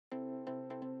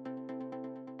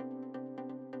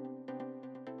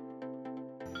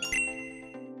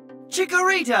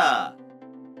Chikorita.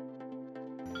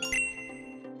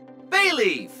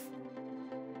 Bayleaf.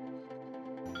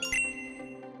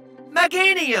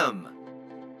 Meganium.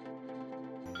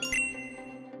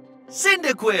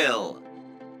 Cyndaquil.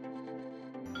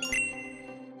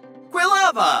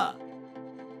 Quilava.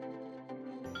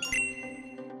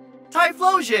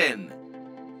 Typhlosion.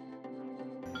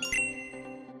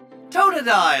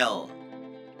 Totodile.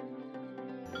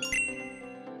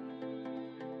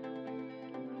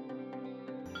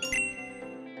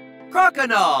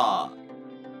 Croconaw.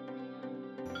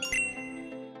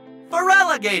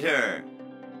 Feraligatr.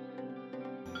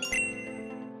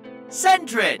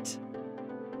 Sentret.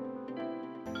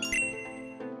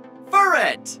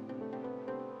 Furret.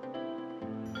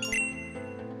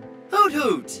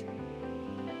 Hoot.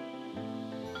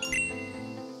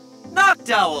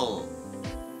 Noctowl.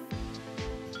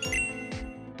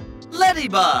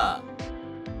 Lediba.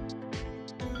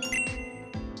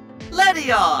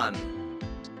 Ledion.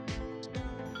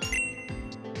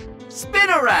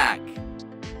 Spinarak.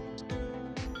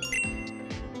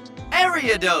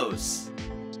 Ariados.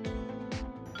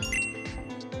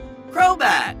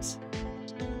 Crobat.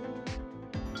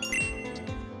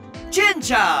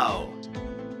 Chinchou.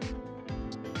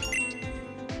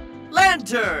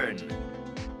 Lantern.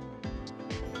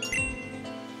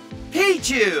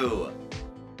 Pichu.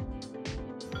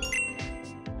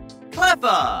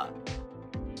 Cleffa.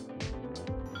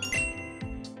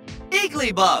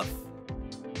 Igglybuff.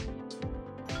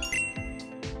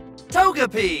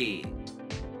 Togepi.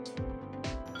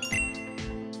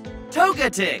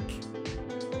 Togetic.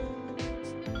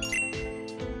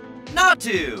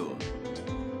 Natu.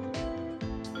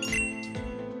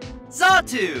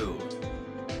 Xatu.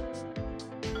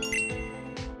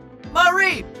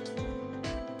 Mareep.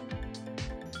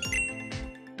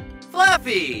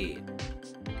 Flaffy.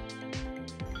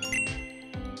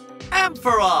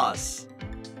 Ampharos.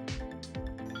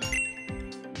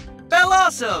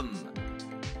 Bellossom.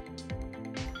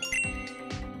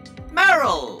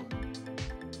 Marill.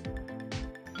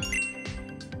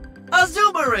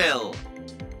 Azumarill.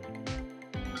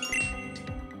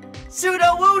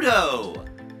 Sudowoodo.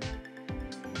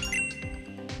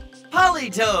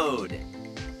 Politoed.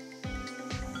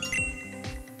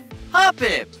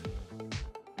 Hoppip.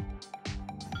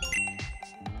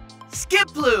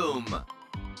 Skiploom.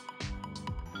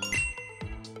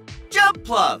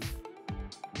 Jumpluff.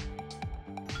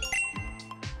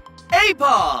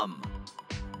 Apom.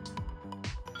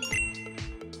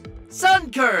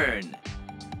 Sunkern.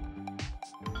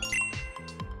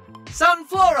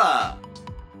 Sunflora.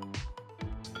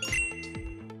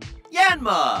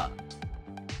 Yanma.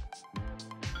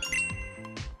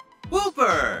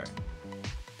 Whooper.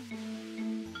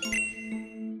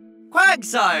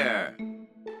 Quagsire.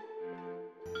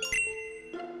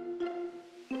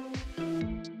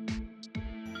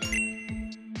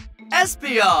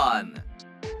 Espeon.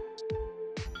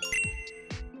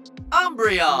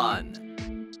 Umbreon.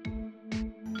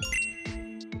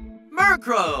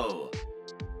 Murkrow.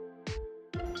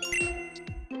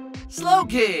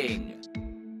 Slowking.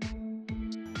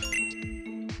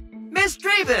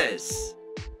 Misdreavus.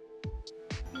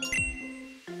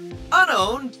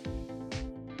 Unown.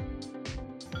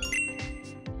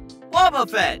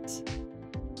 Wobbuffet.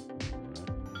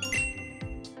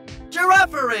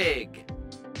 Girafarig.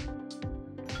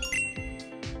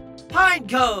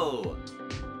 Pineco.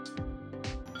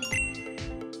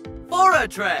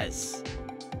 Fortress.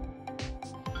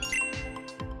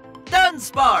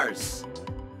 Dunsparce.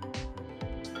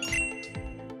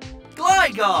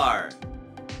 Gligar.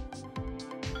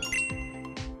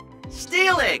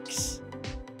 Steelix.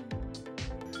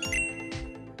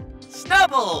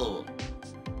 Snubbull.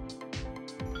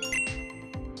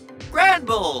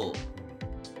 Granbull.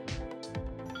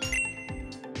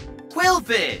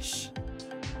 Quillfish.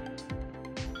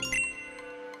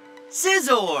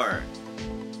 Scizor.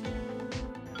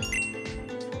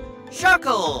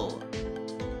 Shuckle.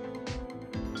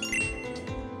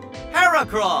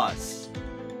 Heracross.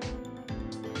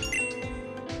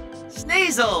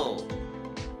 Sneasel.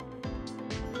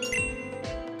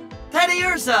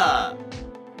 Teddiursa.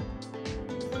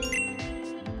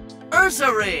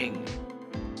 Ursaring.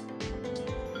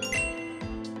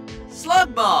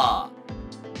 Slugmaw.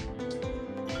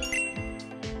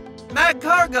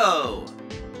 Magcargo.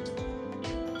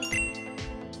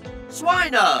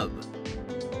 Swinub.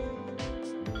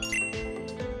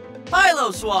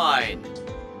 Piloswine.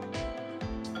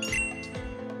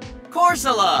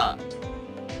 Corsola.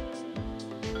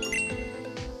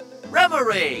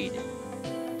 Remoraid.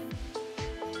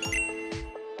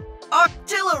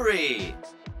 Octillery.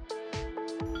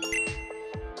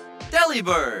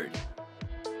 Delibird.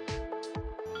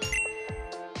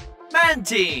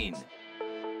 Mantine.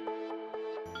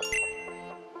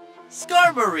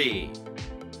 Skarmory.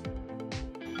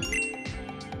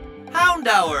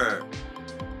 Houndour.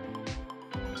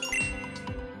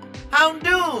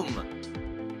 Houndoom.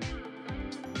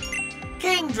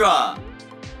 Kingdra.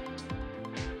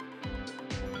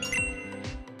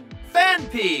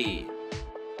 Fanpea.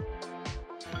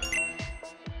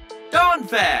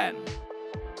 Donphan.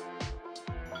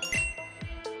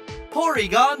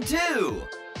 Porygon 2.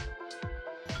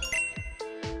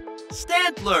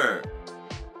 Stantler.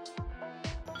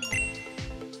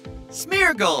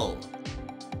 Smeargle.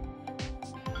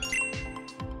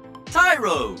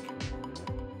 Tyrogue.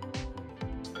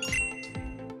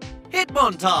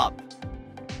 Hitmontop.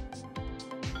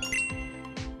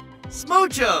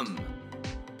 Smoochum.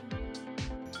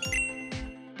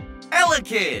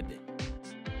 Elekid.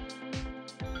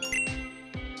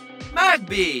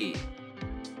 Magby.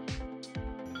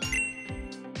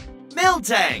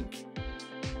 Miltank.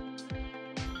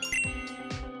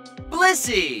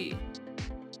 Blissey.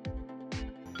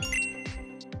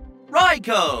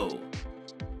 Raikou.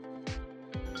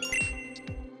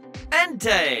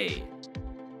 Entei.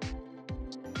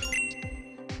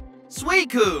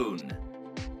 Suicune.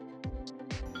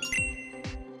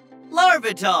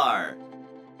 Larvitar.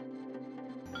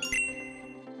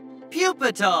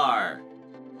 Pupitar.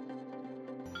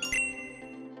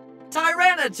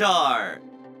 Tyranitar.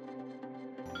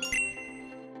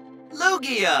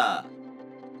 Lugia.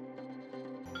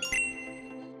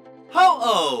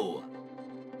 Ho-Oh.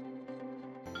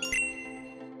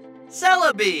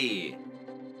 Celebi.